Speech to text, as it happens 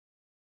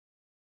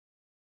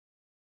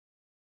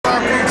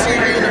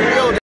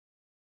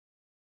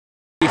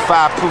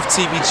Fireproof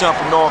TV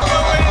jumping off.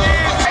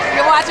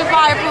 You're watching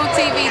Fireproof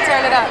TV,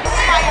 turn it up.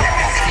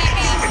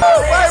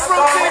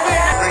 Fireproof TV!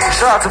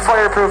 Shout out to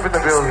Fireproof in the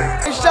building.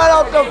 Shout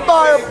out to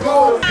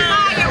Fireproof!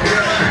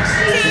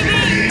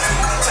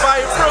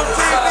 Fireproof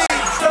TV!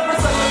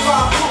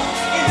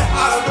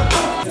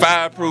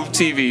 Fireproof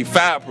TV,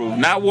 fireproof,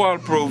 not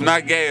waterproof,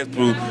 not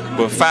gas-proof,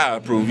 but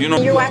fireproof, you know.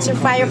 You're watching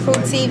Fireproof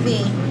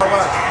TV.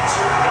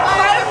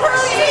 Fireproof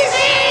TV!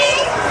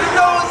 You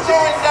know what's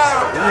going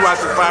down. You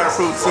watching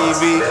Fireproof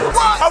TV.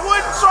 I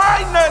wouldn't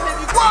try nothing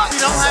if you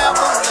don't have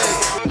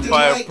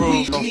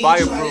Fireproof.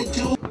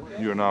 Fireproof.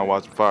 You're now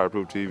watching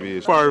Fireproof TV.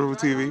 It's Fireproof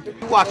TV.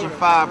 You're watching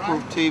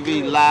Fireproof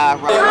TV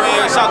live right now.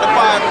 Man, shout out to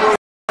Fireproof.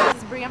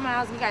 This is Bria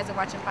Miles. You guys are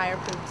watching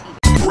Fireproof TV.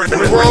 Roll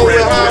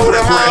with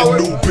Howard.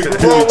 Roll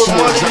with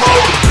Money Mo.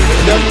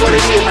 That's what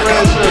it is,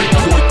 man.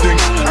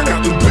 I got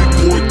the big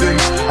boy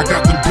things. I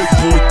got the